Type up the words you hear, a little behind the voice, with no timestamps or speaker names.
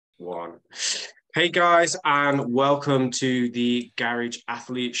One. Hey guys, and welcome to the Garage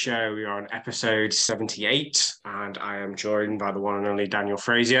Athlete Show. We are on episode 78, and I am joined by the one and only Daniel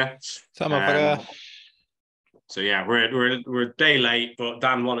Frazier. Motherfucker. So yeah, we're a day late, but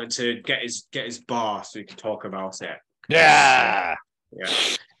Dan wanted to get his bar so we could talk about it. Yeah.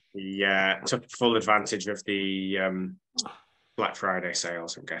 He took full advantage of the Black Friday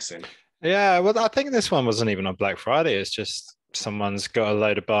sales, I'm guessing. Yeah, well, I think this one wasn't even on Black Friday. It's just someone's got a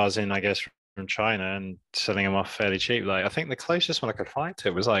load of bars in, I guess, from China and selling them off fairly cheap. Like, I think the closest one I could find to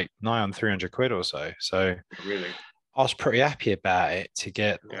it was like nigh on 300 quid or so. So Really? I was pretty happy about it to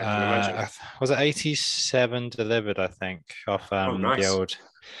get, Yeah, I can imagine. was it 87 delivered, I think, off Oh, the nice. old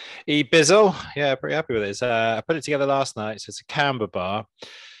e-bizzle. Yeah, pretty happy with it. It's, I put it together last night. So it's a camber bar.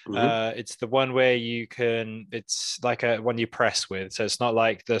 It's the one where it's like a one you press with. So it's not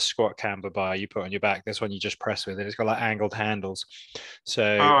like the squat camber bar you put on your back. This one you just press with, and it's got like angled handles.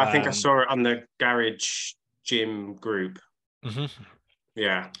 So I think I saw it on the Garage Gym group.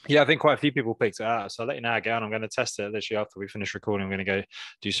 Yeah. I think quite a few people picked it up. So I'll let you know again. I'm going to test it literally after we finish recording. I'm going to go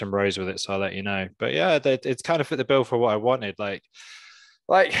do some rows with it. So I'll let you know. But yeah, it's kind of fit the bill for what I wanted. Like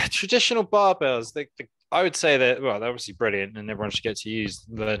traditional barbells, I would say that, well, they're obviously brilliant and everyone should get to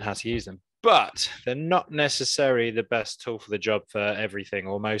learn how to use them, but they're not necessarily the best tool for the job for everything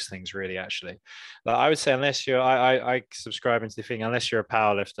or most things, really, actually. Like, I would say, I subscribe into the thing, unless you're a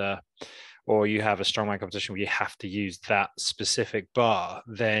powerlifter or you have a strongman competition where you have to use that specific bar,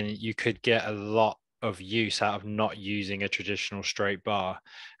 then you could get a lot of use out of not using a traditional straight bar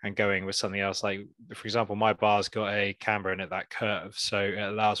and going with something else. Like, for example, my bar's got a camber in it that curve, so it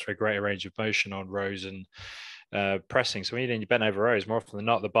allows for a greater range of motion on rows and pressing. So when you're doing your bent over rows, more often than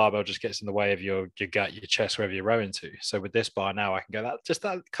not, the barbell just gets in the way of your gut, your chest, wherever you're rowing to. So with this bar now, I can go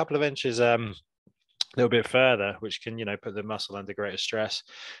that couple of inches a little bit further, which can, put the muscle under greater stress,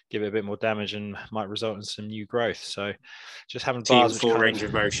 give it a bit more damage, and might result in some new growth. So just having bars, Team full range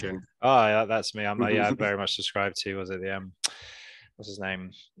of motion. Oh, yeah, that's me. I very much subscribed to. Was it the what's his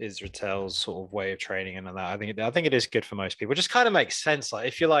name? Israel's sort of way of training and all that. I think it is good for most people. It just kind of makes sense. Like,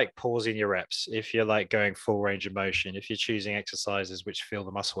 if you're like pausing your reps, if you're like going full range of motion, if you're choosing exercises which feel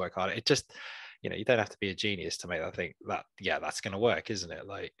the muscle work harder, it just, you don't have to be a genius to make that think that, yeah, that's going to work, isn't it?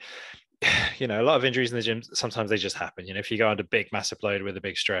 Like, a lot of injuries in the gym, sometimes they just happen. If you go under big, massive load with a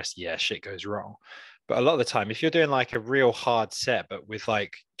big stress, yeah, shit goes wrong. But a lot of the time, if you're doing like a real hard set, but with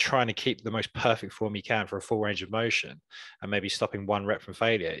like trying to keep the most perfect form you can for a full range of motion and maybe stopping one rep from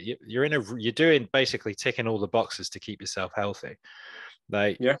failure, you're doing basically ticking all the boxes to keep yourself healthy.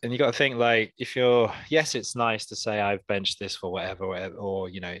 Like, yeah. And you got to think, like, yes, it's nice to say I've benched this for whatever, or,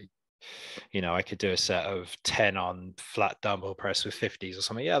 I could do a set of 10 on flat dumbbell press with 50s or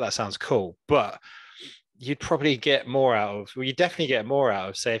something. Yeah, that sounds cool. But you'd probably get more you definitely get more out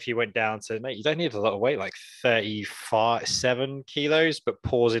of, say, if you went down to, mate, you don't need a lot of weight, like 7 kilos, but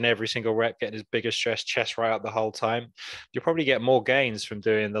pausing every single rep, getting as big a stress, chest right up the whole time. You'll probably get more gains from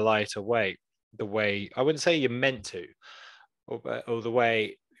doing the lighter weight, the way, I wouldn't say you're meant to, or the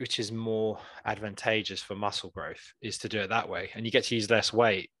way which is more advantageous for muscle growth is to do it that way. And you get to use less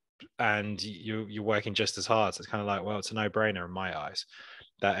weight and you're working just as hard. So it's kind of like, well, it's a no-brainer in my eyes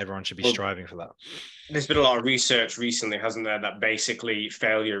that everyone should be striving for that. There's been a lot of research recently, hasn't there, that basically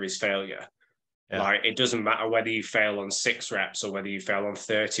failure is failure. Yeah. Like, it doesn't matter whether you fail on 6 reps or whether you fail on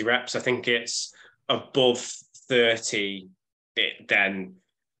 30 reps. I think it's above 30,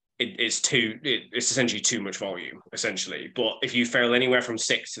 it's essentially too much volume, essentially. But if you fail anywhere from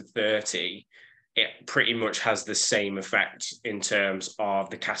 6 to 30, it pretty much has the same effect in terms of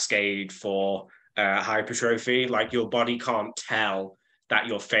the cascade for hypertrophy. Like, your body can't tell that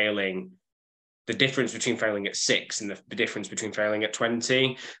you're failing. The difference between failing at 6 and the difference between failing at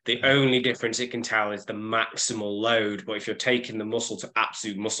 20, the only difference it can tell is the maximal load. But if you're taking the muscle to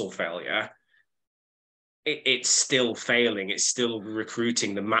absolute muscle failure, it's still failing. It's still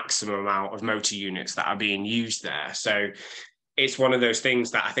recruiting the maximum amount of motor units that are being used there. So it's one of those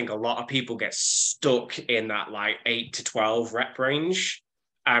things that I think a lot of people get stuck in, that like 8 to 12 rep range,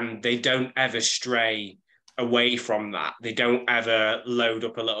 and they don't ever stray away from that. They don't ever load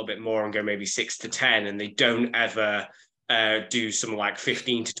up a little bit more and go maybe 6 to 10, and they don't ever do some like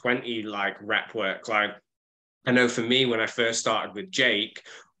 15 to 20 like rep work. Like, I know for me, when I first started with Jake,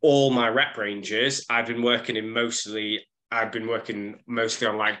 all my rep ranges, I've been working mostly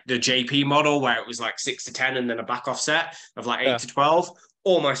on like the JP model, where it was like 6 to 10 and then a back off set of like 8 to 12.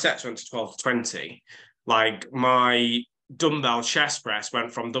 All my sets went to 12 to 20. Like, my dumbbell chest press,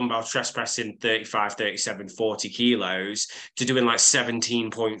 went from dumbbell chest press in 35, 37, 40 kilos to doing like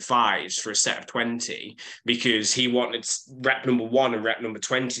 17.5s for a set of 20 because he wanted rep number 1 and rep number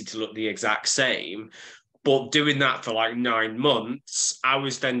 20 to look the exact same. But doing that for like 9 months, I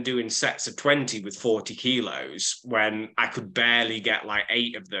was then doing sets of 20 with 40 kilos when I could barely get like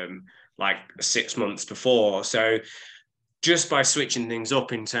 8 of them like 6 months before. So just by switching things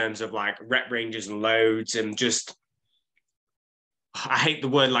up in terms of like rep ranges and loads and just, I hate the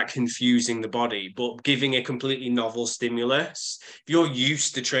word like confusing the body, but giving a completely novel stimulus. If you're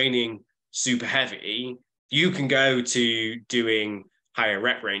used to training super heavy, you can go to doing higher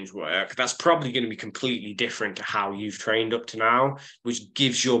rep range work. That's probably going to be completely different to how you've trained up to now, which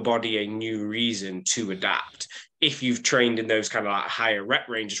gives your body a new reason to adapt. If you've trained in those kind of like higher rep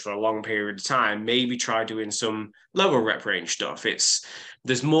ranges for a long period of time, maybe try doing some lower rep range stuff.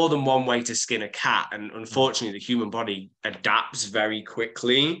 There's more than one way to skin a cat. And unfortunately, the human body adapts very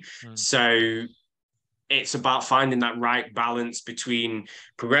quickly. So it's about finding that right balance between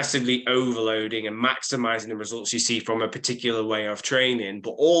progressively overloading and maximizing the results you see from a particular way of training,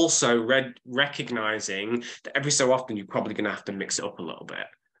 but also recognizing that every so often you're probably going to have to mix it up a little bit.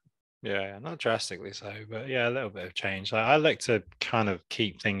 Yeah, not drastically so, but yeah, a little bit of change. I like to kind of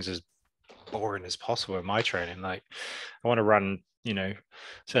keep things as boring as possible in my training. Like I want to run,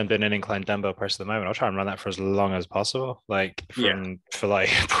 so I'm doing an incline dumbbell press at the moment. I'll try and run that for as long as possible, like for like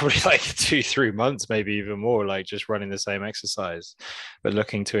probably like 2-3 months, maybe even more, like just running the same exercise, but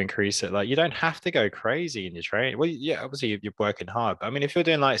looking to increase it. Like you don't have to go crazy in your training. Well, yeah, obviously you're working hard, but I mean, if you're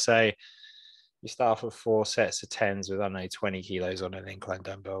doing like, say, you start off with 4 sets of 10s with, I don't know, 20 kilos on an incline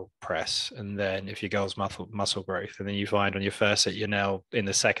dumbbell press. And then if your goal's muscle growth, and then you find on your first set, you're now in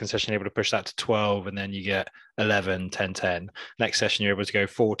the second session able to push that to 12, and then you get 11, 10, 10. Next session, you're able to go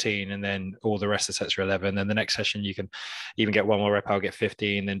 14, and then all the rest of the sets are 11. Then the next session, you can even get one more rep, I'll get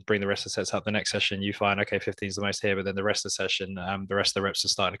 15, then bring the rest of the sets up. The next session, you find, okay, 15 is the most here, but then the rest of the session, the rest of the reps are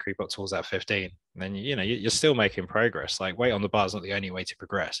starting to creep up towards that 15. And then, you're still making progress. Like weight on the bar is not the only way to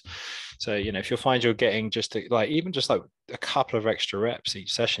progress. So, if you'll find you're getting just even just like a couple of extra reps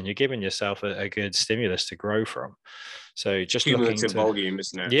each session, you're giving yourself a good stimulus to grow from. So just looking to volume,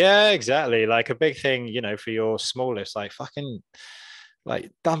 isn't it? Yeah, exactly. Like a big thing, for your smallest, like fucking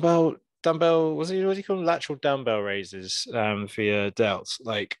like dumbbell, what do you call them? Lateral dumbbell raises for your delts.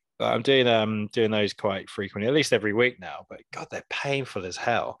 Like I'm doing those quite frequently, at least every week now. But God, they're painful as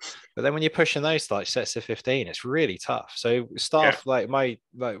hell. But then when you're pushing those like sets of 15, it's really tough. So start off, like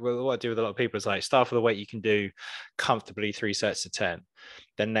what I do with a lot of people is like start with the weight you can do comfortably 3 sets of 10.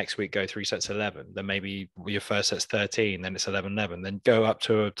 Then next week go 3 sets 11. Then maybe your first set's 13. Then it's 11, 11. Then go up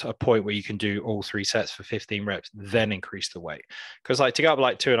to a point where you can do all 3 sets for 15 reps. Then increase the weight, because like to go up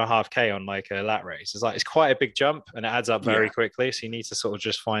like 2.5K on like a lat raise is it's quite a big jump, and it adds up very quickly. So you need to sort of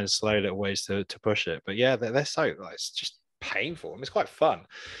just find slow little ways to push it. But yeah, they're so it's just painful. I mean, it's quite fun.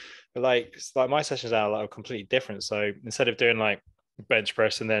 But it's like my sessions are like completely different. So instead of doing like bench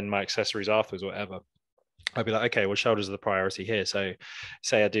press and then my accessories afterwards or whatever, I'd be like, okay, well, shoulders are the priority here. So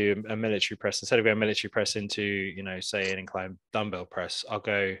say I do a military press, instead of going military press into, say an incline dumbbell press, I'll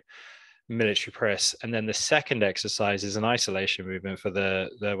go military press. And then the second exercise is an isolation movement for the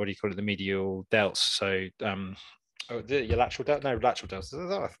what do you call it? The medial delts. So, your lateral delt? No, lateral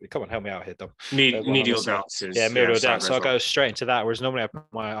delts. Come on, help me out here, Dom. Medial delts. Yeah, medial delts. So I'll go straight into that. Whereas normally I put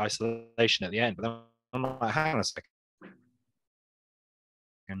my isolation at the end, but then I'm like, hang on a second.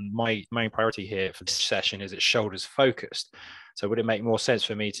 And my main priority here for this session is it's shoulders focused. So would it make more sense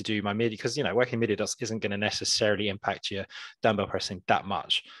for me to do my midi? Because, working midi isn't going to necessarily impact your dumbbell pressing that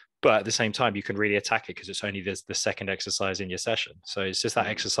much. But at the same time, you can really attack it because it's only the second exercise in your session. So it's just that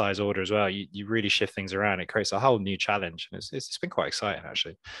exercise order as well. You really shift things around. It creates a whole new challenge. And it's been quite exciting,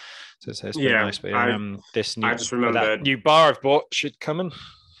 actually. So it's been nice. But this new, I just remember new bar I've bought should come in.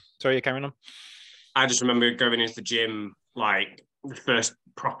 Sorry, you're carrying on? I just remember going into the gym, like the first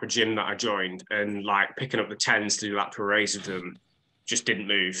proper gym that I joined, and like picking up the 10s to do lateral raise with them, just didn't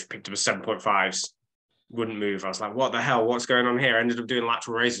move. Picked up a 7.5s, wouldn't move. I was like, what the hell? What's going on here? I ended up doing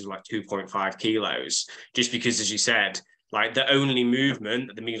lateral raises with like 2.5 kilos, just because, as you said, like the only movement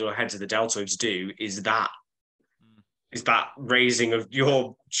that the medial heads of the deltoids do is that raising of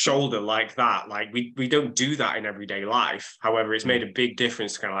your shoulder like that. Like we don't do that in everyday life. However, it's made a big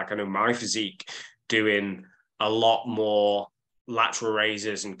difference to kind of like, I know my physique doing a lot more lateral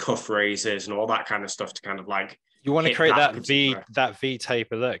raises and cuff raises and all that kind of stuff to kind of like, you want to create that V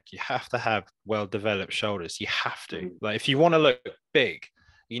taper look. You have to have well-developed shoulders. You have to. Like if you want to look big,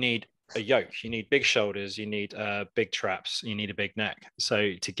 you need a yoke. You need big shoulders. You need big traps. You need a big neck.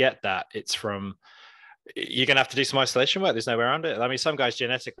 So to get that, you're going to have to do some isolation work. There's no way around it. I mean, some guys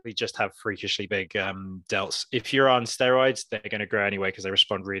genetically just have freakishly big delts. If you're on steroids, they're going to grow anyway because they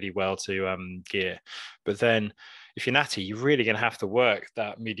respond really well to gear. But then if you're natty, you're really going to have to work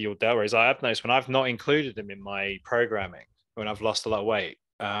that medial delt raise. I've noticed when I've not included them in my programming, when I've lost a lot of weight,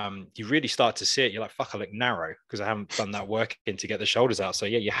 you really start to see it. You're like, fuck, I look narrow because I haven't done that work in to get the shoulders out. So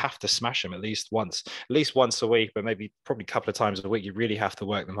yeah, you have to smash them at least once a week, but maybe probably a couple of times a week. You really have to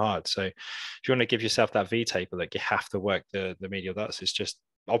work them hard. So if you want to give yourself that V taper, like, you have to work the medial delts. It's just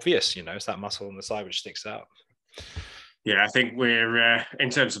obvious, it's that muscle on the side which sticks out. Yeah, I think we're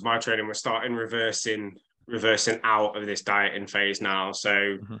in terms of my training, we're starting reversing out of this dieting phase now.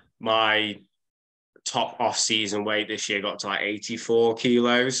 So my top off-season weight this year got to like 84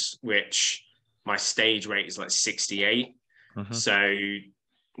 kilos, which my stage weight is like 68. So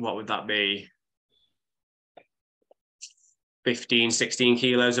what would that be? 15, 16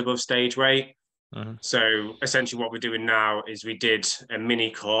 kilos above stage weight. So essentially what we're doing now is we did a mini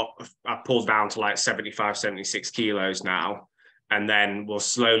cut. I pulled down to like 75, 76 kilos now. And then we'll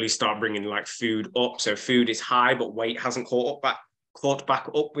slowly start bringing like food up. So food is high, but weight hasn't caught back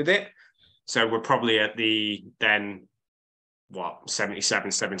up with it. So we're probably at the then,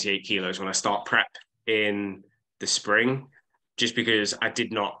 77, 78 kilos when I start prep in the spring, just because I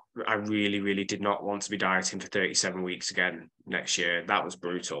really, really did not want to be dieting for 37 weeks again next year. That was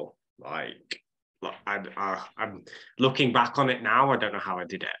brutal. I'm looking back on it now, I don't know how I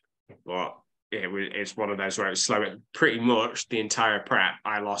did it, but it's one of those where it was slow. Pretty much the entire prep,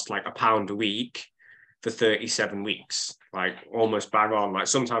 I lost like a pound a week for 37 weeks, like almost bang on. Like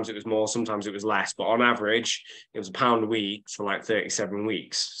sometimes it was more, sometimes it was less, but on average, it was a pound a week for like 37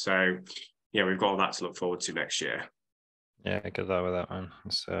 weeks. So yeah, we've got all that to look forward to next year. Yeah, good luck with that, man.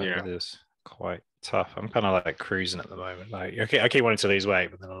 It is quite tough. I'm kind of like cruising at the moment. Like, okay, I keep wanting to lose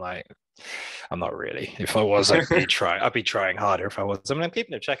weight, but then I'm like, I'm not really. If I was, I'd be trying harder if I was. I mean, I'm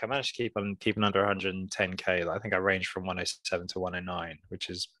keeping a check. I managed to keep under 110k. I think I range from 107 to 109, which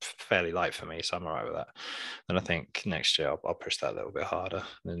is fairly light for me, so I'm all right with that. And I think next year I'll push that a little bit harder.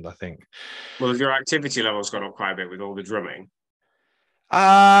 And I think, well, your activity level's gone up quite a bit with all the drumming.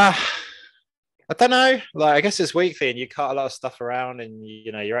 I don't know. Like, I guess it's weekly, and you cut a lot of stuff around, and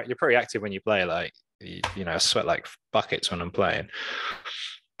you're pretty active when you play. Like, I sweat like buckets when I'm playing.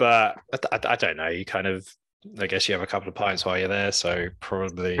 But I don't know. You kind of, I guess you have a couple of pints while you're there, so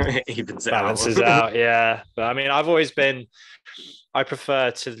probably balances out. Yeah, but I mean, I prefer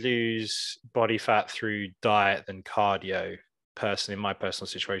to lose body fat through diet than cardio. Personally, in my personal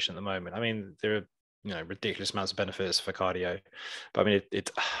situation at the moment, I mean, there are ridiculous amounts of benefits for cardio, but I mean,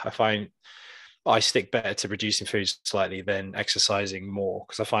 I find I stick better to reducing food slightly than exercising more,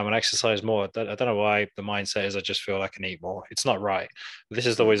 because I find when I exercise more, I don't know why the mindset is I just feel I can eat more. It's not right. But this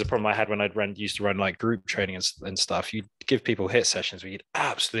is always a problem I had when used to run like group training and stuff. You'd give people HIIT sessions where you'd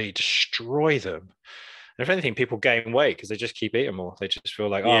absolutely destroy them. And if anything, people gain weight because they just keep eating more. They just feel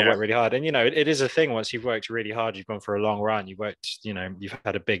like, I worked really hard. And, it is a thing. Once you've worked really hard, you've gone for a long run, you've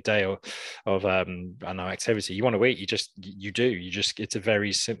had a big day of activity. You want to eat, it's a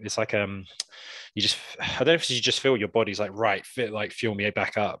very simple, it's like, I don't know if you just feel your body's like, right, fit, like fuel me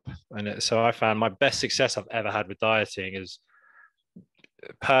back up. And so I found my best success I've ever had with dieting is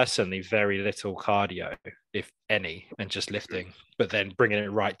personally very little cardio, if any, and just lifting, but then bringing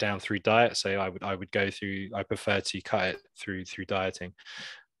it right down through diet. So I prefer to cut it through dieting,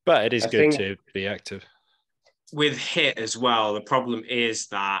 but it is good to be active. With HIIT as well, the problem is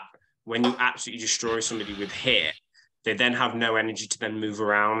that when you absolutely destroy somebody with HIIT, they then have no energy to then move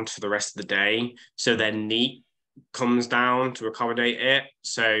around for the rest of the day. So their NEAT comes down to accommodate it.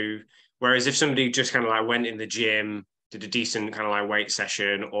 So whereas if somebody just kind of like went in the gym, did a decent kind of like weight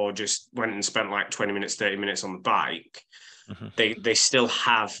session, or just went and spent like 20 minutes, 30 minutes on the bike, they still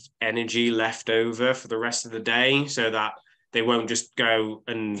have energy left over for the rest of the day, so that they won't just go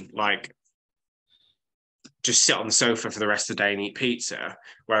and like just sit on the sofa for the rest of the day and eat pizza.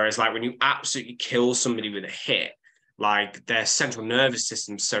 Whereas like when you absolutely kill somebody with a HIIT, like their central nervous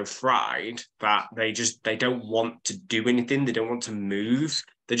system's so fried that they don't want to do anything. They don't want to move.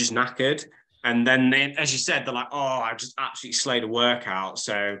 They're just knackered. And then as you said, they're like, I just absolutely slayed a workout,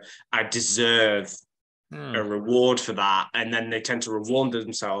 so I deserve a reward for that. And then they tend to reward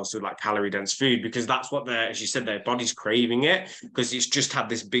themselves with like calorie dense food, because that's what as you said, their body's craving it, because it's just had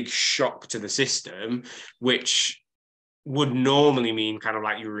this big shock to the system, which would normally mean kind of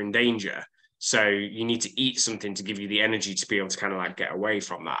like you were in danger. So you need to eat something to give you the energy to be able to kind of like get away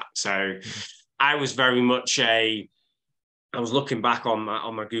from that. So I was very much I was looking back on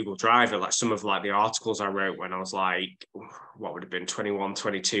my Google Drive at like some of like the articles I wrote when I was like, what would have been 21,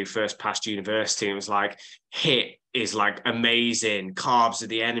 22, first past university. And it was like, HIIT is like amazing. Carbs are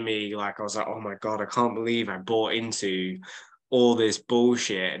the enemy. Like I was like, oh my God, I can't believe I bought into all this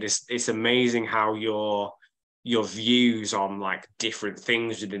bullshit. And it's amazing how your views on like different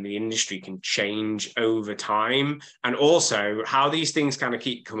things within the industry can change over time, and also how these things kind of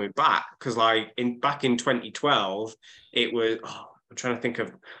keep coming back, because like back in 2012 it was I'm trying to think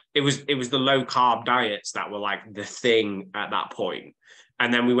of, it was the low carb diets that were like the thing at that point,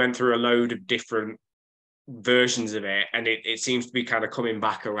 and then we went through a load of different versions of it, and it seems to be kind of coming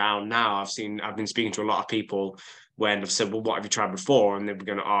back around now. I've been speaking to a lot of people when I've said, well, what have you tried before? And they were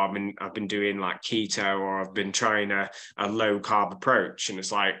going, oh, I've been doing like keto, or I've been trying a low carb approach. And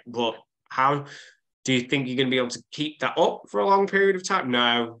it's like, well, how do you think you're going to be able to keep that up for a long period of time?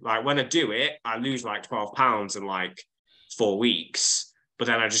 No, like when I do it, I lose like 12 pounds in like 4 weeks, but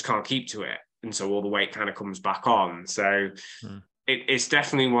then I just can't keep to it. And so all the weight kind of comes back on. So it's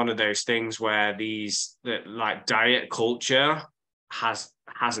definitely one of those things where like diet culture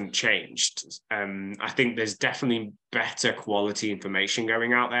hasn't changed. I think there's definitely better quality information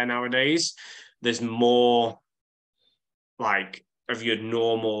going out there nowadays. There's more like of your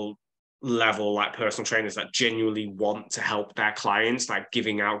normal level, like personal trainers that genuinely want to help their clients, like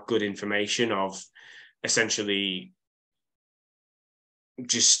giving out good information of essentially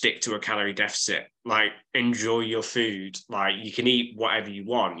just stick to a calorie deficit, like enjoy your food, like you can eat whatever you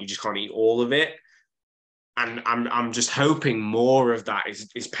want, you just can't eat all of it. And I'm just hoping more of that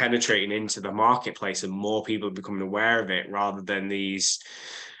is penetrating into the marketplace and more people are becoming aware of it, rather than these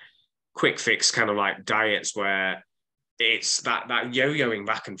quick fix kind of like diets where it's that yo-yoing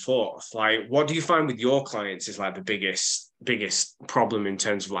back and forth. Like, what do you find with your clients is like the biggest problem in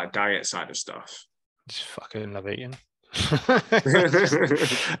terms of like diet side of stuff? Just fucking love eating. It's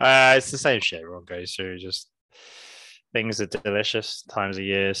the same shit everyone goes through. Just things are delicious, times of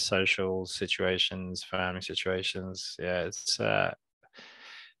year, social situations, family situations. Yeah, it's a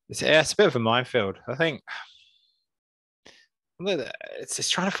bit of a minefield. I think it's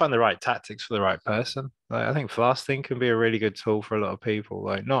trying to find the right tactics for the right person. Like, I think fasting can be a really good tool for a lot of people.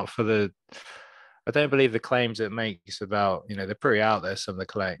 Like, not for the, I don't believe the claims it makes about, they're pretty out there, some of the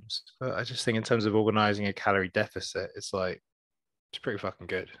claims. But I just think in terms of organizing a calorie deficit, it's like, it's pretty fucking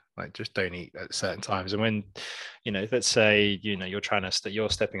good. Like, just don't eat at certain times. And when, let's say, you're trying to, you're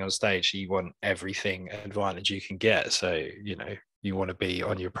stepping on stage, you want everything advantage you can get. So, you want to be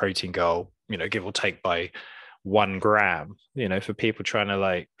on your protein goal, give or take by 1 gram, for people trying to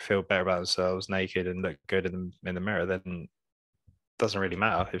like feel better about themselves naked and look good in the mirror, then doesn't really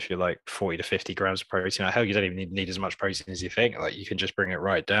matter if you're like 40 to 50 grams of protein. Hell, you don't even need as much protein as you think. Like, you can just bring it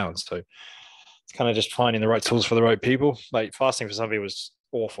right down. So it's kind of just finding the right tools for the right people. Like, fasting for some people was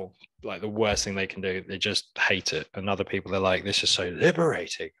awful, like the worst thing they can do. They just hate it. And other people, they're like, this is so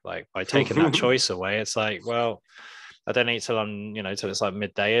liberating. Like, by taking that choice away, it's like, well, I don't eat till I'm, till it's like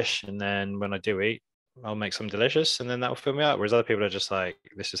midday-ish. And then when I do eat, I'll make something delicious and then that will fill me up. Whereas other people are just like,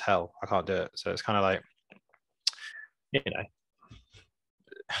 this is hell, I can't do it. So it's kind of like,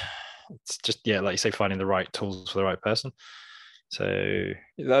 it's just, yeah, like you say, finding the right tools for the right person. So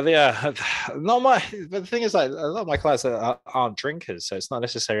yeah, not my, but the thing is, like, a lot of my clients aren't drinkers, so it's not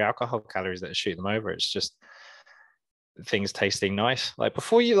necessarily alcohol calories that shoot them over. It's just things tasting nice. Like,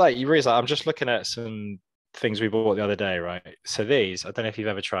 before you realize, like, I'm just looking at some things we bought the other day, right? So these, I don't know if you've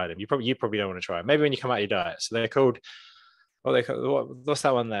ever tried them. You probably don't want to try them. Maybe when you come out of your diet. So they're called, what's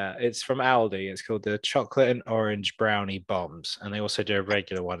that one there? It's from Aldi. It's called the chocolate and orange brownie bombs, and they also do a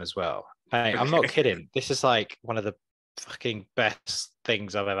regular one as well. Hey, I'm not kidding. This is like one of the fucking best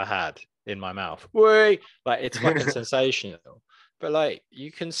things I've ever had in my mouth. Like, it's fucking sensational. But like, you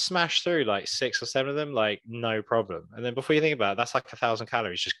can smash through like 6 or 7 of them, like, no problem. And then before you think about it, that's like 1,000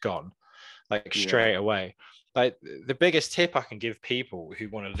 calories just gone, like, straight away. Like, the biggest tip I can give people who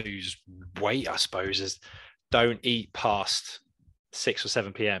want to lose weight, I suppose, is don't eat past 6 or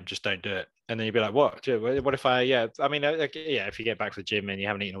 7 p.m. Just don't do it. And then you'd be like, what if if you get back to the gym and you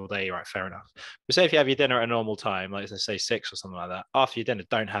haven't eaten all day, right, fair enough. But say if you have your dinner at a normal time, like, let's say 6 or something like that, after your dinner,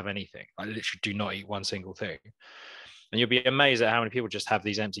 don't have anything. Like, literally do not eat one single thing. And you'll be amazed at how many people just have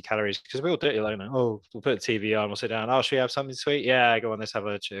these empty calories, because we all do it. Like, oh, we'll put the TV on, we'll sit down. Oh, should we have something sweet? Yeah, go on, let's have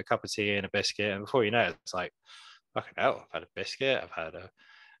a cup of tea and a biscuit. And before you know it, it's like, fucking hell, I've had a biscuit,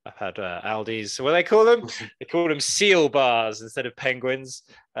 I've had Aldi's. What do they call them? They call them seal bars instead of penguins.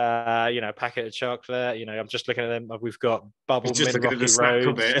 packet of chocolate. I'm just looking at them. We've got bubble Just mint looking at the rocky snack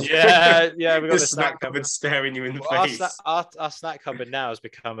roads. cupboard. Yeah, we've got The the snack snack cupboard. cupboard staring you in the Well, face. our snack cupboard now has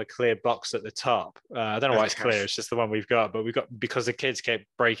become a clear box at the top. I don't know why it's Okay. clear. It's just the one we've got, but we've got, because the kids kept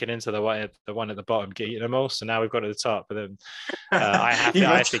breaking into the one at the bottom, eating them all. So now we've got it at the top, but then I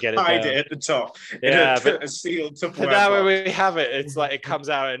have to get it hide down. it at the top in Yeah, a sealed but Tupperware now when box. we have it, it's like it comes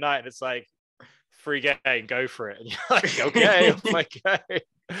out at night and it's like free game, go for it. And you're like, okay, oh my god.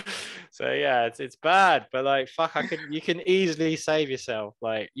 So yeah, it's bad, but like fuck, you can easily save yourself.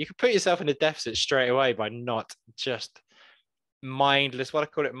 Like you can put yourself in a deficit straight away by not just mindless, what I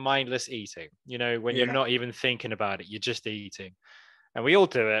call it, mindless eating. When you're not even thinking about it, you're just eating. And we all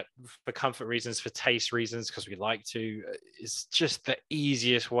do it for comfort reasons, for taste reasons, because we like to. It's just the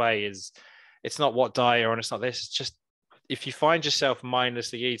easiest way. It's not what diet or it's not this. It's just if you find yourself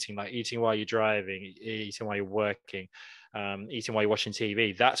mindlessly eating, like eating while you're driving, eating while you're working, eating while you're watching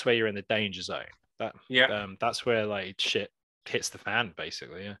TV, that's where you're in the danger zone. That's where like shit hits the fan,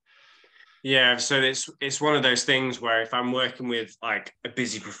 basically. Yeah, so it's one of those things where if I'm working with like a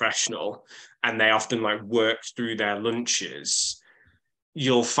busy professional and they often like work through their lunches,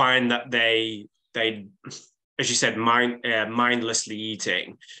 you'll find that they as you said, mindlessly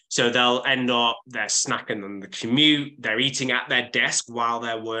eating. So they'll end up, they're snacking on the commute, they're eating at their desk while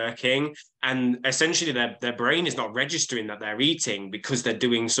they're working. And essentially their brain is not registering that they're eating because they're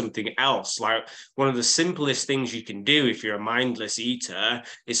doing something else. Like one of the simplest things you can do if you're a mindless eater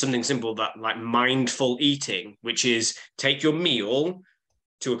is something simple that like mindful eating, which is take your meal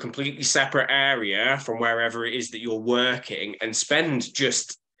to a completely separate area from wherever it is that you're working and spend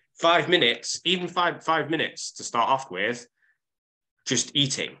just 5 minutes, even five minutes to start off with, just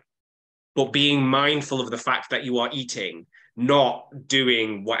eating, but being mindful of the fact that you are eating, not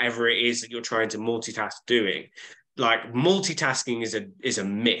doing whatever it is that you're trying to multitask doing. Like multitasking is a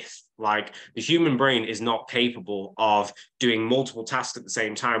myth. Like the human brain is not capable of doing multiple tasks at the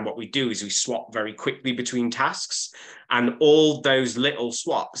same time. What we do is we swap very quickly between tasks, and all those little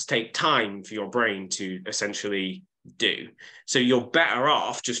swaps take time for your brain to essentially do. So you're better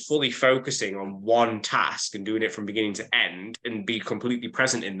off just fully focusing on one task and doing it from beginning to end and be completely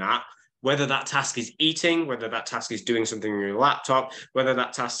present in that, whether that task is eating, whether that task is doing something on your laptop, whether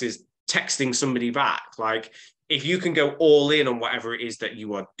that task is texting somebody back. Like if you can go all in on whatever it is that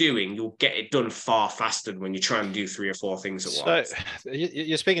you are doing, you'll get it done far faster than when you're trying to do 3 or 4 things at once. So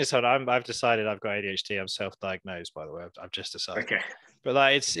you're speaking to someone. I've decided I've got ADHD. I'm self-diagnosed, by the way. I've just decided. Okay. But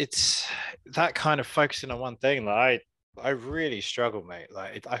like it's that kind of focusing on one thing. Like I really struggle, mate.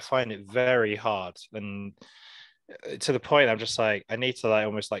 Like I find it very hard, and to the point I'm just like I need to like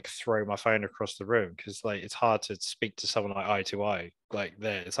almost like throw my phone across the room because like it's hard to speak to someone like eye to eye like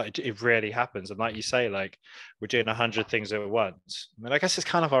there. It's like it rarely happens, and like you say, like we're doing 100 things at once. I mean, I guess it's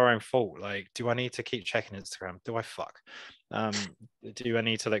kind of our own fault. Like, do I need to keep checking Instagram? Do I fuck? Do I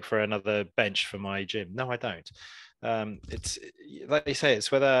need to look for another bench for my gym? No, I don't. It's like they say,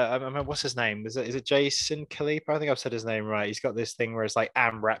 it's whether I mean, what's his name? Is it Jason Khalipa? I think I've said his name right. He's got this thing where it's like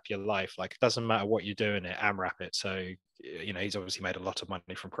AMRAP your life. Like it doesn't matter what you're doing, it AMRAP it. So he's obviously made a lot of money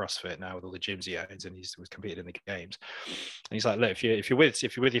from CrossFit now with all the gyms he owns, and he's competed in the games. And he's like, look, if you're with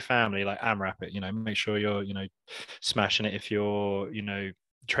your family, like AMRAP it. Make sure you're smashing it. If you're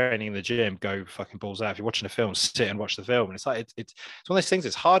training in the gym, go fucking balls out. If you're watching a film, sit and watch the film. And it's like it's one of those things.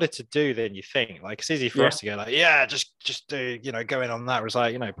 It's harder to do than you think. Like it's easy for us to go like, yeah, just do go in on that. Whereas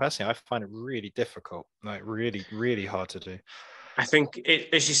like personally, I find it really difficult, like really really hard to do. I think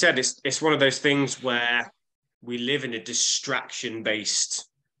as you said, it's one of those things where we live in a distraction-based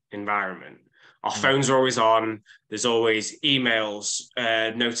environment. Our phones are always on. There's always emails,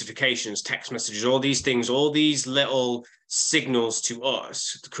 notifications, text messages, all these things, all these little signals to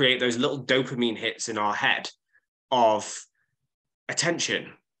us to create those little dopamine hits in our head of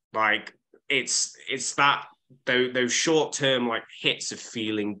attention. Like it's that those short-term like hits of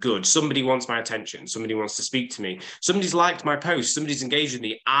feeling good. Somebody wants my attention. Somebody wants to speak to me. Somebody's liked my post. Somebody's engaged with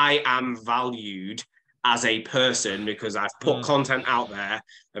me. I am valued as a person because I've put content out there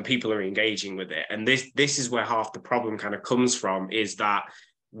and people are engaging with it. And this is where half the problem kind of comes from, is that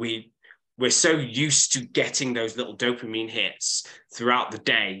we're so used to getting those little dopamine hits throughout the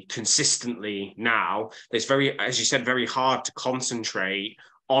day consistently now. It's very, as you said, very hard to concentrate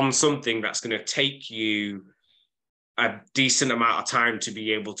on something that's going to take you a decent amount of time to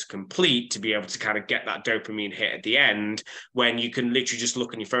be able to complete, to be able to kind of get that dopamine hit at the end, when you can literally just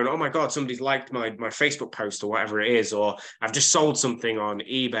look on your phone, oh my God, somebody's liked my Facebook post or whatever it is, or I've just sold something on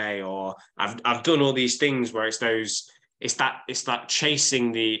eBay, or I've done all these things where it's that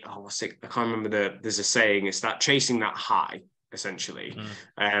chasing the, I can't remember there's a saying, it's that chasing that high. essentially.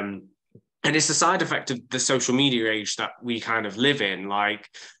 And it's the side effect of the social media age that we kind of live in. Like,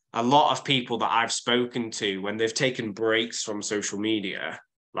 a lot of people that I've spoken to, when they've taken breaks from social media,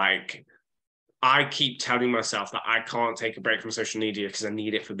 like, I keep telling myself that I can't take a break from social media because I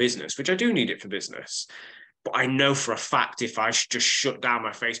need it for business, which I do need it for business. But I know for a fact, if I just shut down my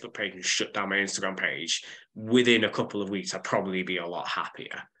Facebook page and shut down my Instagram page, within a couple of weeks, I'd probably be a lot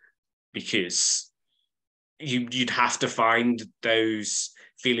happier, because you'd have to find those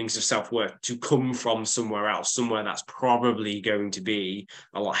feelings of self-worth to come from somewhere else, somewhere that's probably going to be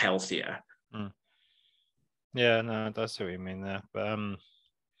a lot healthier. Yeah, no, that's what you mean there. But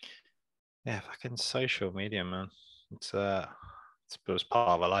yeah, fucking social media, man. It's part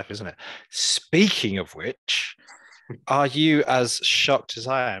of our life, isn't it? Speaking of which, are you as shocked as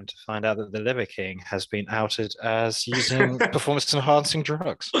I am to find out that the Liver King has been outed as using performance-enhancing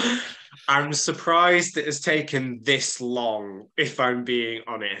drugs? I'm surprised it has taken this long, if I'm being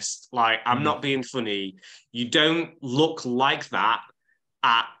honest. Like, I'm not being funny. You don't look like that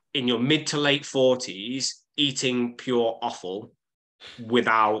in your mid to late 40s eating pure offal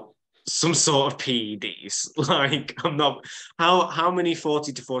without some sort of PEDs. Like, I'm not... How many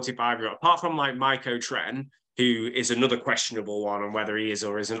 40 to 45-year-old, apart from like Miko Tren, who is another questionable one on whether he is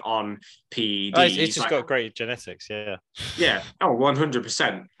or isn't on PEDs. Oh, he's just got great genetics, yeah. Yeah,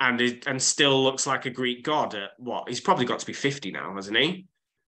 100%. And still looks like a Greek god at what? He's probably got to be 50 now, hasn't he?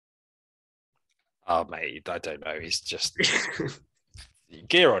 Oh, mate, I don't know. He's just...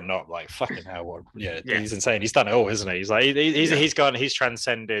 gear or not, like, fucking hell, what? Yeah, he's insane. He's done it all, isn't he? He's like, he's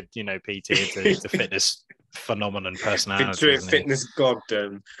transcended, PT into fitness phenomenon personality. Fitness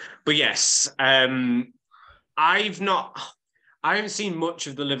goddamn. But yes, I haven't seen much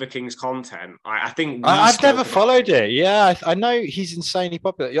of the Liver King's content. I think I've never followed it. Yeah, I know he's insanely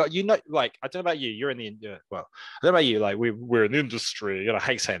popular. Like, I don't know about you. You're in the well, I don't know about you. Like, we're in the industry. I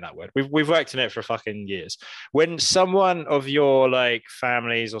hate saying that word. We've worked in it for fucking years. When someone of your like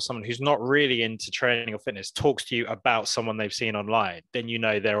families or someone who's not really into training or fitness talks to you about someone they've seen online, then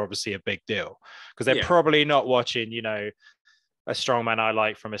they're obviously a big deal, because they're probably not watching, a strongman I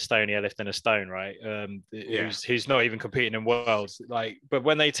like from Estonia lifting a stone, right? Who's not even competing in worlds. Like, but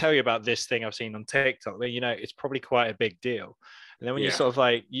when they tell you about this thing I've seen on TikTok, then it's probably quite a big deal. And then when you sort of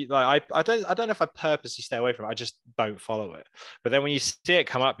I don't know if I purposely stay away from it. I just don't follow it. But then when you see it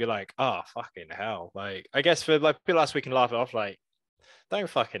come up, you're like, oh fucking hell! Like, I guess for like people last week can laugh it off, like, don't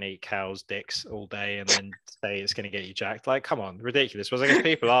fucking eat cows' dicks all day and then say it's going to get you jacked. Like, come on, ridiculous. Whereas I guess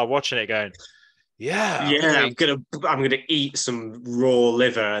people are watching it going, I'm gonna eat some raw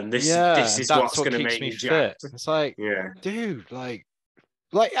liver, and this is what's gonna make me jacked. Fit. It's like, dude, like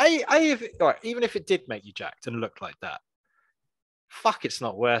even if it did make you jacked and look like that, fuck, it's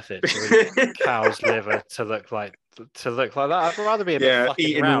not worth it to eat cow's liver to look like that. I'd rather be a bit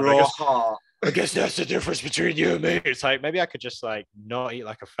fucking round. Raw heart. I guess that's the difference between you and me. It's like, maybe I could just like not eat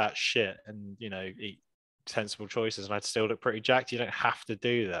like a fat shit and eat sensible choices and I'd still look pretty jacked. You don't have to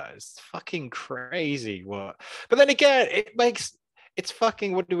do that. It's fucking crazy. But then again, it's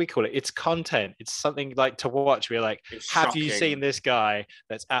fucking, what do we call it? It's content. It's something like to watch. We're like, have you seen this guy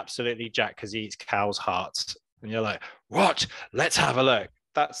that's absolutely jacked because he eats cow's hearts? And you're like, what? Let's have a look.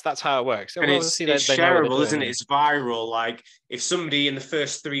 That's how it works. And it's shareable, isn't it? It's viral. Like, if somebody in the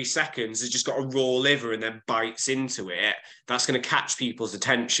first 3 seconds has just got a raw liver and then bites into it, that's going to catch people's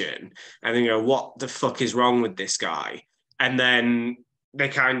attention. And then go, what the fuck is wrong with this guy? And then they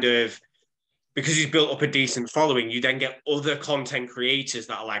kind of, because he's built up a decent following, you then get other content creators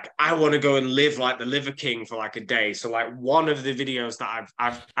that are like, I want to go and live like the Liver King for like a day. So like, one of the videos that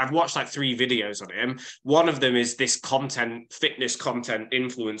I've watched like 3 videos on him. One of them is this fitness content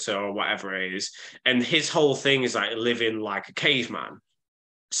influencer or whatever it is. And his whole thing is like living like a caveman.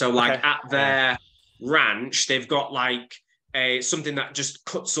 So like at their ranch, they've got like something that just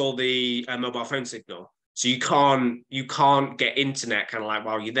cuts all the mobile phone signal. So you can't get internet kind of like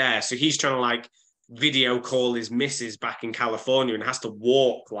while you're there. So he's trying to like video call his missus back in California and has to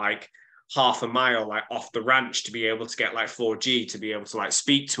walk like half a mile like off the ranch to be able to get like 4G to be able to like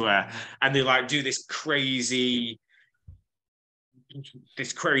speak to her. And they like do this crazy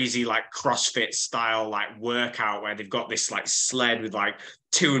like CrossFit style like workout where they've got this like sled with like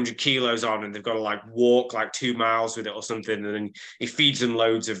 200 kilos on and they've got to like walk like 2 miles with it or something. And then he feeds them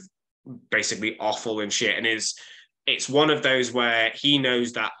loads of basically offal and shit, and it's one of those where he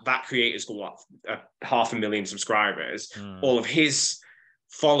knows that creator's got 500,000 subscribers. All of his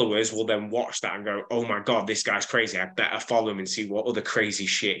followers will then watch that and go, oh my God, this guy's crazy. I better follow him and see what other crazy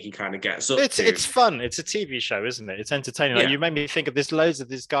shit he kind of gets up to. It's fun. It's a TV show, isn't it? It's entertaining. Like, Yeah. you made me think of there's loads of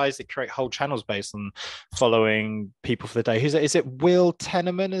these guys that create whole channels based on following people for the day. Who's it? Is it Will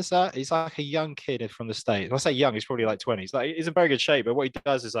Tennerman? Is that? He's like a young kid from the States. When I say young, he's probably like 20s. Like, he's in very good shape, but what he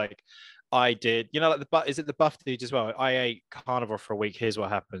does is like, I did, you know, like is it the buff dudes as well? I ate carnivore for a week. Here's what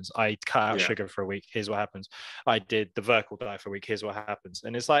happens. I cut out sugar for a week. Here's what happens. I did the vertical diet for a week. Here's what happens.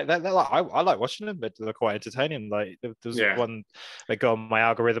 And it's like that. Like, I like watching them, but they're quite entertaining. Like, there's one that got on my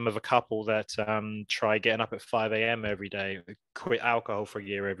algorithm of a couple that try getting up at 5 a.m. every day, quit alcohol for a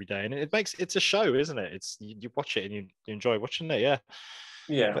year every day, and it's a show, isn't it? It's you watch it and you enjoy watching it.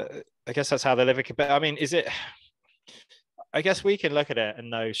 Yeah. But I guess that's how they live it. But I mean, is it? I guess we can look at it and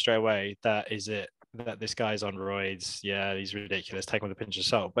know straight away that this guy's on roids. Yeah, he's ridiculous. Take him with a pinch of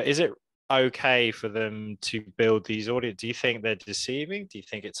salt. But is it okay for them to build these audience? Do you think they're deceiving? Do you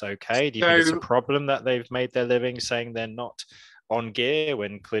think it's okay? Do you think it's a problem that they've made their living saying they're not on gear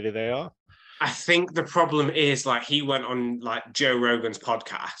when clearly they are? I think the problem is, like, he went on like Joe Rogan's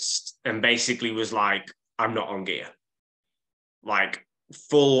podcast and basically was like, I'm not on gear. Like,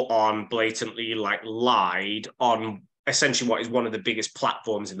 full on blatantly like lied on essentially what is one of the biggest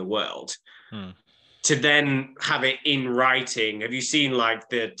platforms in the world. To then have it in writing. Have you seen like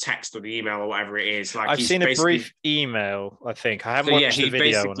the text or the email or whatever it is? Like, I've seen a brief email, I think. I haven't watched the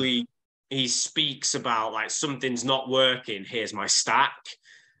video. Basically, he speaks about like, something's not working. Here's my stack.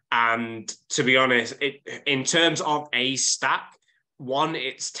 And to be honest, in terms of a stack, one,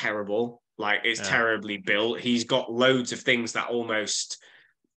 it's terrible. Like, it's terribly built. He's got loads of things that almost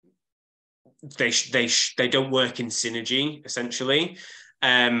they don't work in synergy, essentially.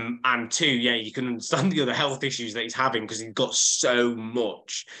 And two, you can understand the other health issues that he's having because he's got so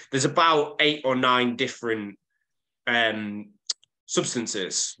much. There's about 8 or 9 different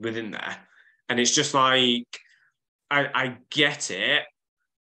substances within there. And it's just like, I get it.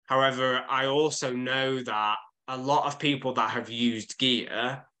 However, I also know that a lot of people that have used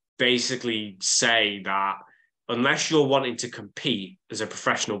gear basically say that unless you're wanting to compete as a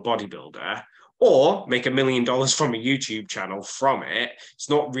professional bodybuilder or make $1 million from a YouTube channel from it, it's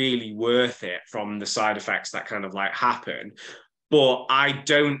not really worth it from the side effects that kind of like happen. But I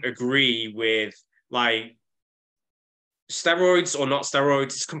don't agree with like steroids or not steroids.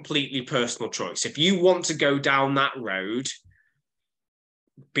 It's completely personal choice. If you want to go down that road,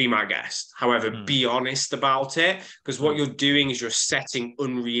 be my guest. However, be honest about it, because what you're doing is you're setting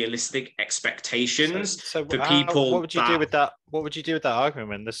unrealistic expectations for people. What would you do with that? What would you do with that argument?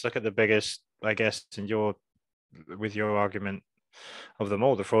 When let's look at the biggest, I guess, with your argument of them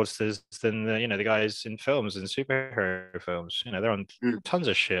all, the fraudsters, then the guys in films and superhero films, they're on tons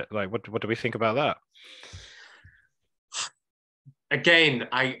of shit. Like, what do we think about that? Again,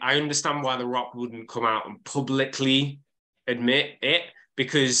 I understand why The Rock wouldn't come out and publicly admit it,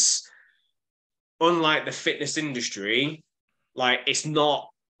 because unlike the fitness industry, like, it's not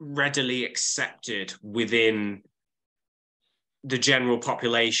readily accepted within the general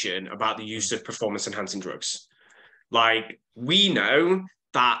population about the use of performance enhancing drugs. Like, we know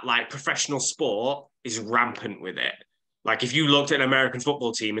that like professional sport is rampant with it. Like, if you looked at an American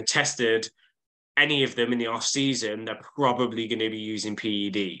football team and tested any of them in the off season, they're probably going to be using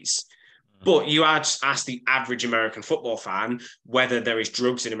PEDs. But you ask the average American football fan whether there is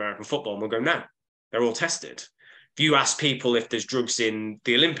drugs in American football, and we'll go, no, they're all tested. If you ask people if there's drugs in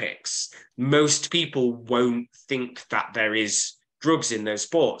the Olympics, most people won't think that there is drugs in those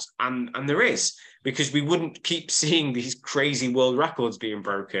sports. And there is, because we wouldn't keep seeing these crazy world records being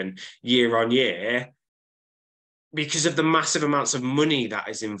broken year on year because of the massive amounts of money that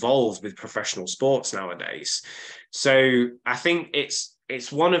is involved with professional sports nowadays. So I think it's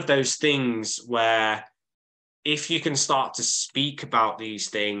one of those things where if you can start to speak about these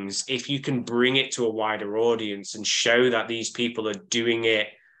things, if you can bring it to a wider audience and show that these people are doing it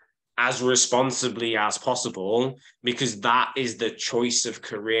as responsibly as possible, because that is the choice of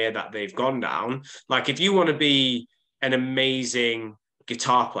career that they've gone down. Like, if you want to be an amazing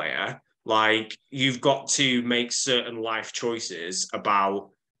guitar player, like, you've got to make certain life choices about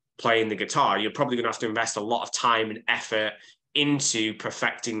playing the guitar. You're probably going to have to invest a lot of time and effort into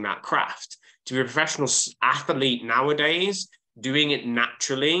perfecting that craft. To be a professional athlete nowadays, doing it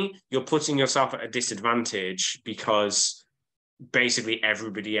naturally, you're putting yourself at a disadvantage because basically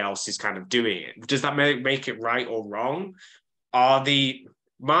everybody else is kind of doing it. Does that make it right or wrong?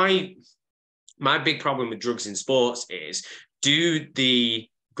 My big problem with drugs in sports is, do the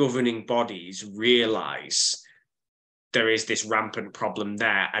governing bodies realize there is this rampant problem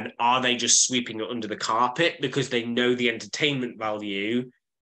there? And are they just sweeping it under the carpet because they know the entertainment value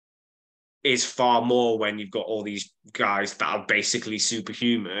is far more when you've got all these guys that are basically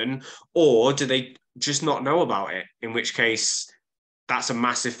superhuman, or do they just not know about it? In which case, that's a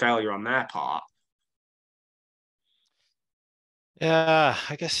massive failure on their part. Yeah,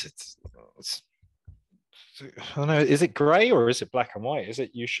 I guess it's I don't know. Is it grey or is it black and white? Is it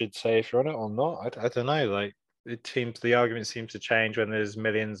you should say if you're on it or not? I don't know. Like the argument seems to change when there's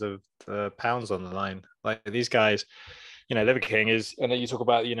millions of pounds on the line. Like these guys, Liver King is, I know you talk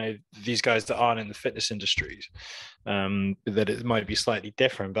about, these guys that aren't in the fitness industries, that it might be slightly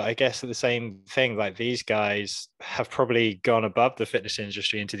different. But I guess the same thing, like these guys have probably gone above the fitness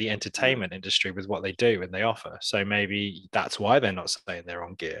industry into the entertainment industry with what they do and they offer. So maybe that's why they're not saying they're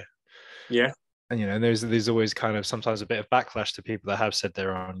on gear. Yeah. And there's always kind of sometimes a bit of backlash to people that have said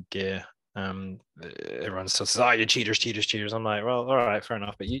they're on gear. Everyone still says, "Oh, you're cheaters." I'm like, well, all right, fair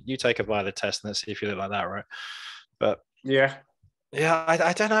enough. But you take a violet test and let's see if you look like that, right? But yeah,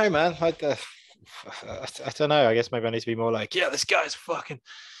 I don't know, man. I don't know. I guess maybe I need to be more like, yeah, this guy's a fucking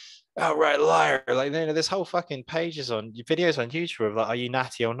outright liar. Like, this whole fucking pages on videos on YouTube of like, are you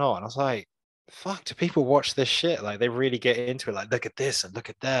natty or not? And I was like, fuck, do people watch this shit? Like, they really get into it. Like, look at this and look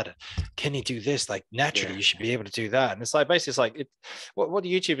at that. And can you do this? Like, naturally, you should be able to do that. And it's like basically, it's like what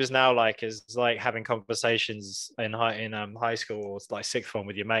the YouTubers now like is like having conversations in high school or like sixth form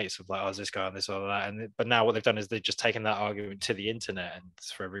with your mates of like, oh, is this guy on this or that? But now what they've done is they've just taken that argument to the internet and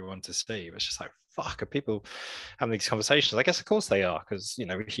it's for everyone to see. It's just like, fuck, are people having these conversations? I guess of course they are, because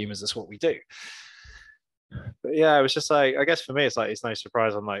we're humans, that's what we do. But yeah, it was just like, I guess for me, it's like, it's no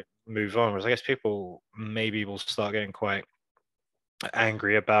surprise I'm like, move on. Whereas I guess people maybe will start getting quite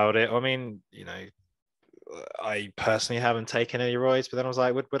angry about it. I mean, I personally haven't taken any roids, but then I was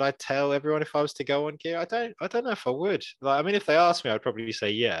like, would I tell everyone if I was to go on gear? I don't know if I would. Like, I mean, if they asked me, I'd probably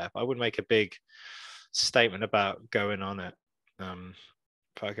say yeah. I wouldn't make a big statement about going on it.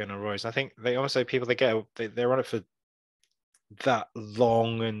 If I go on roids, I think they also people they're on it for that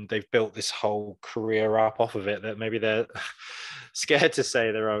long and they've built this whole career up off of it that maybe they're scared to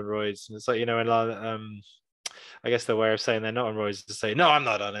say they're on roids. And it's like, and I guess the way of saying they're not on roids is to say, no, I'm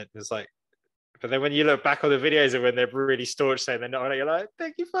not on it. It's like, but then when you look back on the videos of when they're really staunch saying they're not on it, you're like,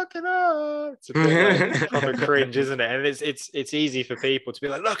 thank you fucking are. It's a bit like proper cringe, isn't it? And it's easy for people to be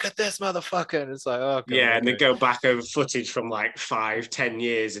like, look at this motherfucker. And it's like, oh god. Yeah, and okay. they go back over footage from like 5-10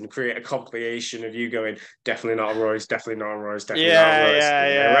 years and create a compilation of you going, definitely not a Royce, definitely not a Royce, definitely not a Royce.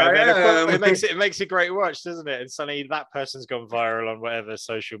 Yeah. Right, And then it makes a great watch, doesn't it? And suddenly that person's gone viral on whatever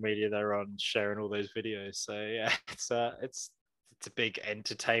social media they're on, sharing all those videos. So yeah, it's a big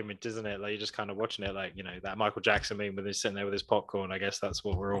entertainment, isn't it? Like you're just kind of watching it, like that Michael Jackson meme when he's sitting there with his popcorn. I guess that's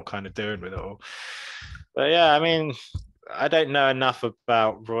what we're all kind of doing with it all. But yeah, I mean, I don't know enough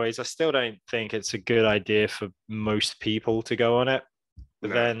about roids. I still don't think it's a good idea for most people to go on it. But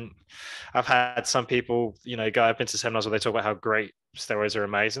then I've had some people, go up into seminars where they talk about how great steroids are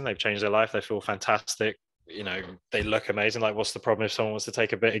amazing. They've changed their life. They feel fantastic. They look amazing. Like, what's the problem if someone wants to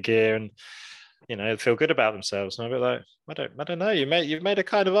take a bit of gear and feel good about themselves? And I'm a bit like, I don't know. You made a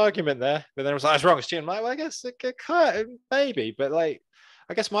kind of argument there, but then I was like, it's wrong, Stu. I'm like, well, I guess it could, maybe, but like,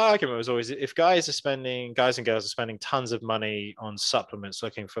 I guess my argument was always, if guys and girls are spending tons of money on supplements,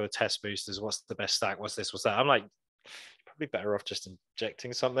 looking for test boosters, what's the best stack? What's this? What's that? I'm like, probably better off just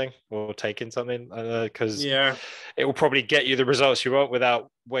injecting something or taking something, because it will probably get you the results you want without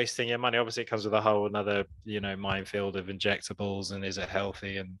wasting your money. Obviously, it comes with a whole another, minefield of injectables and is it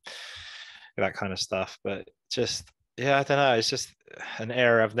healthy and that kind of stuff. But just, yeah, I don't know. It's just an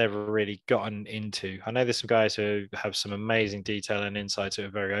area I've never really gotten into. I know there's some guys who have some amazing detail and insights who are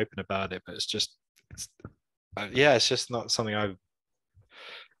very open about it, but it's just not something I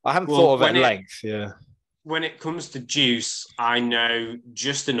haven't thought of at length. Yeah. When it comes to juice, I know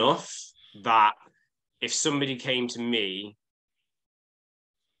just enough that if somebody came to me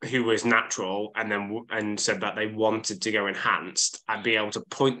who was natural and said that they wanted to go enhanced, I'd be able to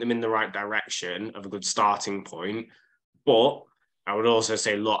point them in the right direction of a good starting point. But I would also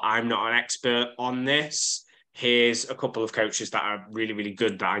say, look, I'm not an expert on this. Here's a couple of coaches that are really, really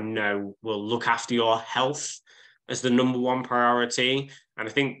good that I know will look after your health as the number one priority. And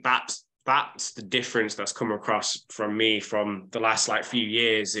I think that's the difference that's come across from me from the last few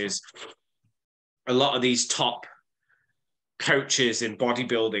years is a lot of these top coaches in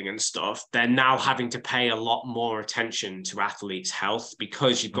bodybuilding and stuff, they're now having to pay a lot more attention to athletes' health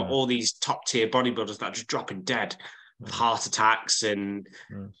because you've got all these top tier bodybuilders that are just dropping dead with heart attacks and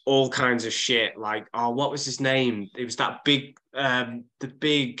all kinds of shit. Like, what was his name? It was that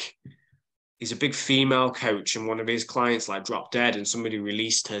he's a big female coach and one of his clients dropped dead and somebody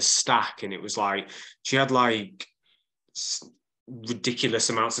released her stack and it was she had ridiculous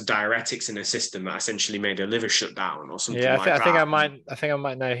amounts of diuretics in a system that essentially made her liver shut down or something like I that. think I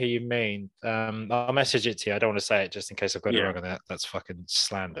might know who you mean. I'll message it to you. I don't want to say it just in case I've got it wrong, and that's fucking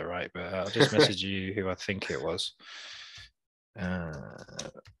slander, right? But I'll just message you who I think it was.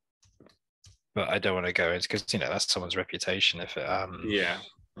 But I don't want to go into, because that's someone's reputation if it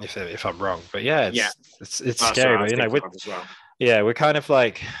if I'm wrong. But it's scary. But as well. we're kind of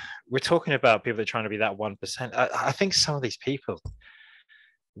like, we're talking about people that are trying to be that 1%. I think some of these people,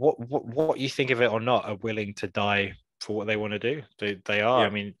 what you think of it or not, are willing to die for what they want to do. They are. I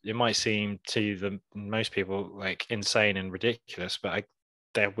mean, it might seem to most people like insane and ridiculous, but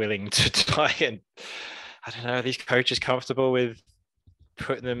they're willing to die. And I don't know, are these coaches comfortable with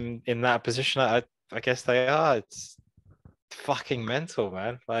putting them in that position? I guess they are. It's fucking mental,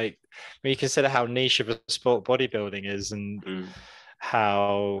 man. Like, when you consider how niche of a sport bodybuilding is, and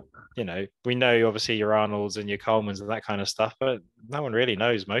how, we know obviously your Arnolds and your Colemans and that kind of stuff, but no one really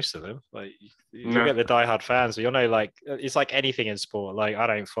knows most of them. Like, you'll get the diehard fans, so you'll know, like, it's like anything in sport. Like, I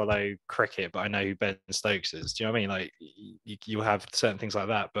don't follow cricket, but I know who Ben Stokes is. Do you know what I mean? Like, you have certain things like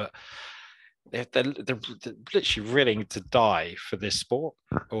that, but they're literally willing to die for this sport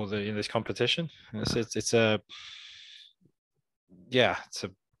or this competition. It's a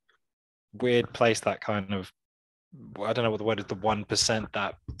weird place, that kind of, I don't know what the word is, the 1%,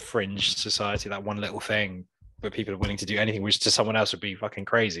 that fringe society, that one little thing where people are willing to do anything, which to someone else would be fucking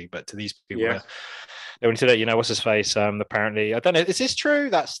crazy, but to these people, they're willing to do. What's his face? Apparently, I don't know, is this true?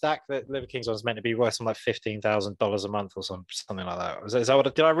 That stack that Liver Kings was meant to be worth something like $15,000 a month or something like that. Is that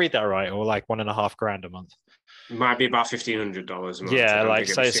what? Did I read that right? Or like $1,500 a month? Might be about $1,500 a month. Yeah, like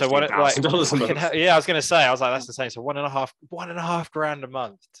so what? Like, $15,000 a month. Yeah, I was gonna say, I was like, that's insane. So $1,500 a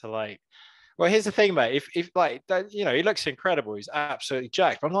month to like. Well, here's the thing, mate. If like that, he looks incredible. He's absolutely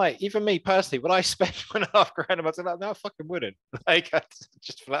jacked. But I'm like, even me personally, would I spend $1,500 a month? I'm like, no, I fucking wouldn't. Like, I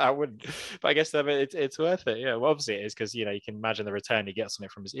just flat out wouldn't. But I guess it's worth it. Yeah, well, obviously it is, because you can imagine the return he gets on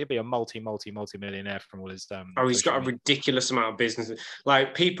it from his. He'll be a multi-millionaire from all his. He's got a ridiculous amount of business.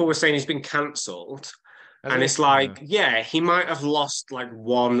 Like, people were saying he's been cancelled, and it's like, he might have lost like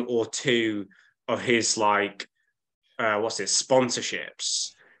one or two of his like,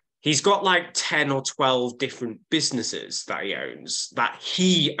 sponsorships. He's got like 10 or 12 different businesses that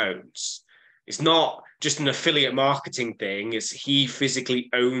he owns. It's not just an affiliate marketing thing. It's he physically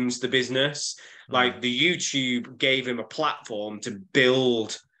owns the business. Like, the YouTube gave him a platform to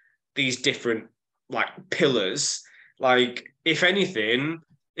build these different like pillars. Like, if anything,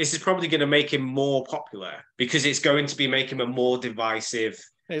 this is probably going to make him more popular, because it's going to be making him a more divisive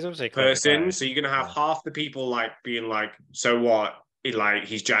person. So you're going to have half the people like being like, so what? Like,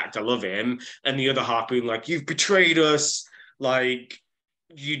 he's jacked, I love him, and the other half being like, you've betrayed us, like,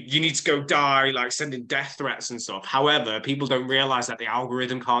 you need to go die, like sending death threats and stuff. However, people don't realize that the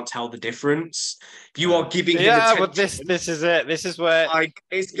algorithm can't tell the difference. If you are giving him attention, but this is it. This is where, like,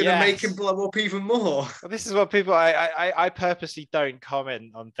 it's gonna make him blow up even more. Well, this is what people, I purposely don't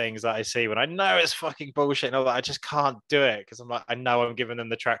comment on things that I see when I know it's fucking bullshit and all that. I just can't do it, because I'm like, I know I'm giving them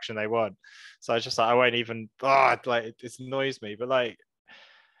the traction they want. So I just like, I won't even, it annoys me. But like,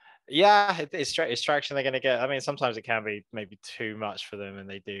 it's traction they're going to get. I mean, sometimes it can be maybe too much for them, and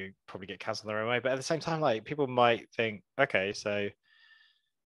they do probably get cancelled their own way. But at the same time, like, people might think, okay, so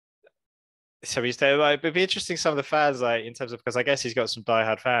he's there. Like, it'd be interesting, some of the fans, like, in terms of, because I guess he's got some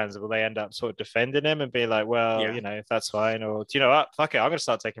diehard fans, will they end up sort of defending him and be like, well, that's fine, or do you know what? Fuck it, I'm going to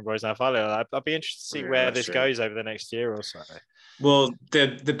start taking roids now. I'd be interested to see where this goes over the next year or so. Well,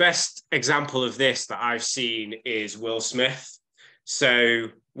 the best example of this that I've seen is Will Smith. So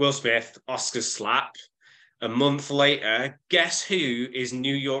Will Smith, Oscars slap. A month later, guess who is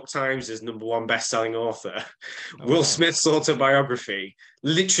New York Times' #1 best-selling author? Will Smith's autobiography,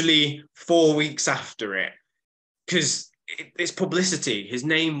 literally 4 weeks after it. Because it's publicity. His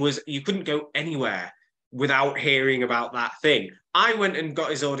name was, you couldn't go anywhere without hearing about that thing. I went and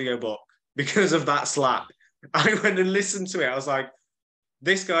got his audiobook because of that slap. I went and listened to it. I was like,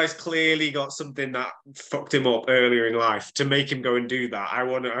 this guy's clearly got something that fucked him up earlier in life to make him go and do that. I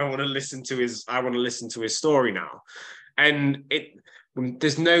want to listen to his story now. And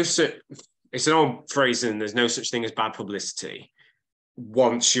there's no such, it's an old phrase, and there's no such thing as bad publicity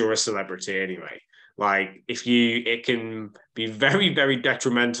once you're a celebrity anyway. Like, it can be very, very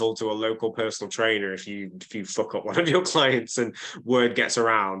detrimental to a local personal trainer if you fuck up one of your clients and word gets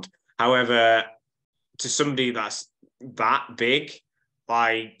around. However, to somebody that's that big,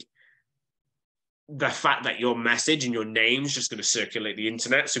 like, the fact that your message and your name's just going to circulate the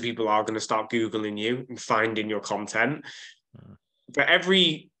internet, so people are going to start Googling you and finding your content. For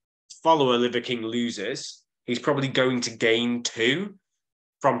every follower Liver King loses, he's probably going to gain 2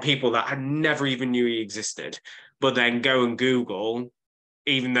 from people that had never even knew he existed. But then go and Google,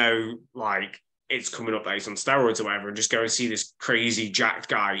 even though like it's coming up that he's on steroids or whatever, and just go and see this crazy jacked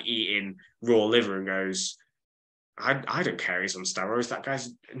guy eating raw liver and goes, I don't care he's on steroids. That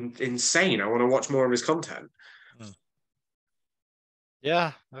guy's insane. I want to watch more of his content.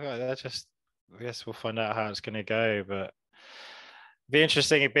 Yeah, I guess we'll find out how it's going to go, but be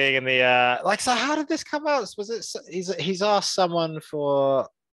interesting it being in the so how did this come out? Was it he's asked someone for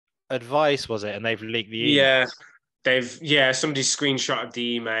advice, was it, and they've leaked the email? Somebody screenshotted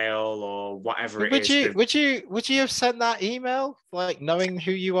the email or whatever it Would is. would you have sent that email, like knowing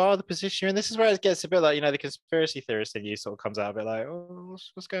who you are, the position you're in? This is where it gets a bit like, the conspiracy theorist in you sort of comes out a bit like, oh,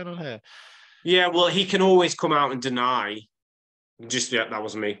 what's going on here? Yeah, well, he can always come out and deny. That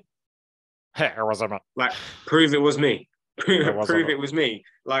wasn't me. It wasn't. Like, prove it was me. Prove it was me.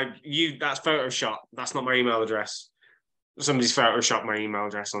 Like, that's Photoshop. That's not my email address. Somebody's Photoshopped my email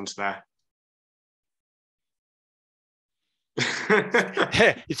address onto there.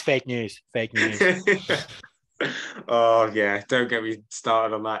 It's fake news. Fake news. Oh yeah, don't get me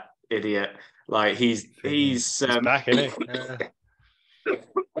started on that idiot. Like he's back, isn't he?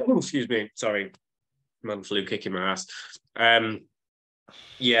 Excuse me, sorry, man flu kicking my ass.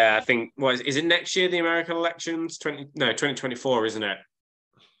 Yeah, I think is it next year the American elections? 2024, isn't it?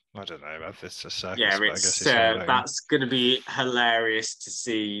 I don't know about this. Circus, yeah, that's going to be hilarious to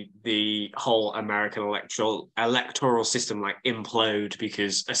see the whole American electoral system like implode,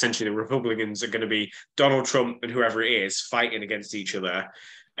 because essentially the Republicans are going to be Donald Trump and whoever it is fighting against each other,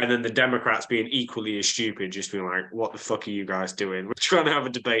 and then the Democrats being equally as stupid, just being like, "What the fuck are you guys doing? We're trying to have a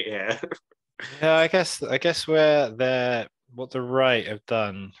debate here." Yeah, I guess what the right have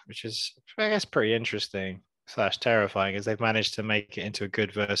done, which is I guess pretty interesting / terrifying, is they've managed to make it into a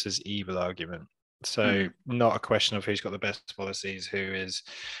good versus evil argument. So not a question of who's got the best policies, who is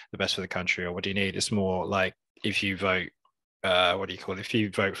the best for the country, or what do you need. It's more like, if you vote, what do you call it? If you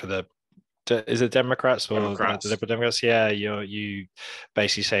vote for is it Democrats or Democrats. The Liberal Democrats? Yeah, you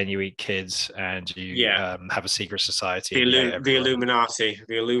basically saying you eat kids and you have a secret society. The Illuminati.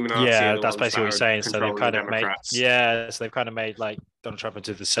 Yeah, that's basically what he's saying. So they've kind of made so they've kind of made like Donald Trump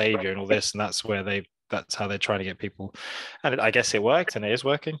into the savior and all this, and that's how they're trying to get people. And I guess it worked, and it is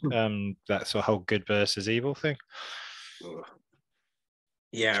working. That's a whole good versus evil thing.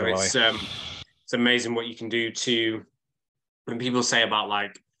 Yeah, so it's amazing what you can do to, when people say about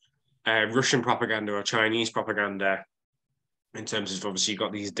like Russian propaganda or Chinese propaganda, in terms of obviously you've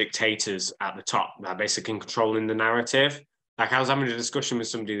got these dictators at the top that are basically controlling the narrative. Like I was having a discussion with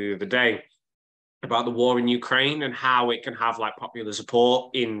somebody the other day about the war in Ukraine and how it can have like popular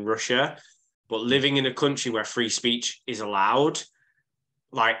support in Russia, but living in a country where free speech is allowed,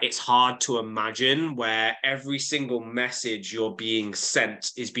 like it's hard to imagine where every single message you're being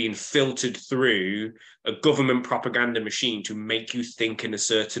sent is being filtered through a government propaganda machine to make you think in a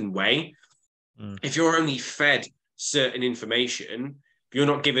certain way. If you're only fed certain information, you're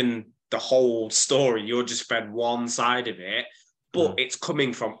not given the whole story, you're just fed one side of it, but it's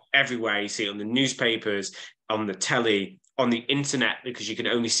coming from everywhere. You see it on the newspapers, on the telly, on the internet, because you can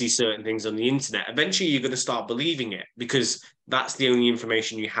only see certain things on the internet. Eventually you're going to start believing it because that's the only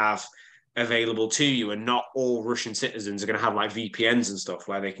information you have available to you, and not all Russian citizens are going to have like VPNs and stuff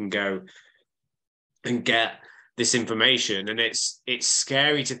where they can go and get this information. And it's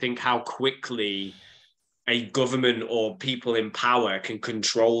scary to think how quickly a government or people in power can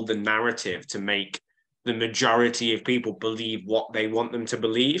control the narrative to make the majority of people believe what they want them to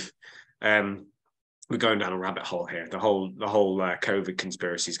believe. We're going down a rabbit hole here. The whole COVID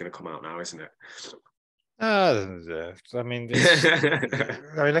conspiracy is going to come out now, isn't it? I mean,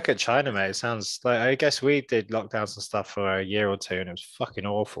 look at China, mate. It sounds like, I guess we did lockdowns and stuff for a year or two, and it was fucking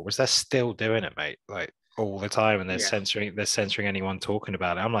awful. Was they're still doing it, mate? Like all the time, and they're censoring anyone talking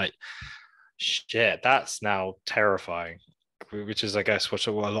about it. I'm like, shit, that's now terrifying. Which is, I guess, what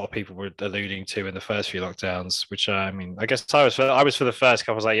a lot of people were alluding to in the first few lockdowns. Which I mean, I guess I was for the first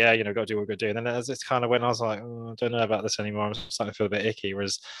couple. I was like, yeah, got to do what we're doing. And then as it's kind of went, I was like, I don't know about this anymore. I'm starting to feel a bit icky.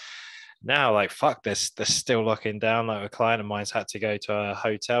 Whereas now, like, fuck this, they're still locking down. Like a client of mine's had to go to a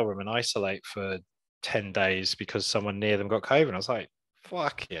hotel room and isolate for 10 days because someone near them got COVID. And I was like,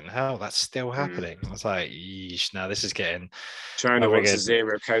 fucking hell, that's still happening. I was like, yeesh, now this is getting... China wants a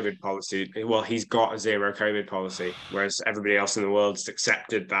zero COVID policy. Well, he's got a zero COVID policy, whereas everybody else in the world's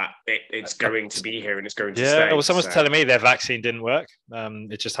accepted that it's going to be here and it's going to stay. Well, someone's telling me their vaccine didn't work.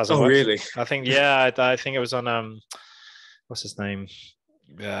 It just hasn't worked. Oh, really? I think, I think it was on, what's his name?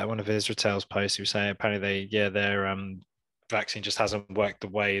 One of Israel's posts. He was saying apparently their vaccine just hasn't worked the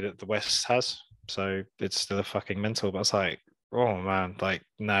way that the West has. So it's still a fucking mental. But it's like, oh man, like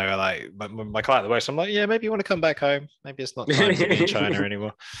no, like my client at the West, I'm like, yeah, maybe you want to come back home. Maybe it's not time to be in China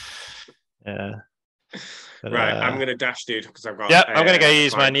anymore. Yeah. But, Right, I'm gonna dash, dude, because I've got. Yeah, I'm gonna go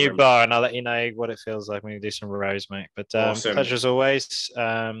use my client new coming. bar, and I'll let you know what it feels like when you do some rows, mate. But Awesome. pleasure as always.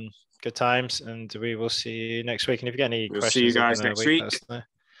 Good times, and we will see you next week. And if you get any We'll questions, see you guys next week.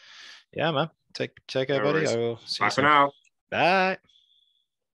 Yeah, man. Take care, buddy. I will see you Bye for soon. now. Bye.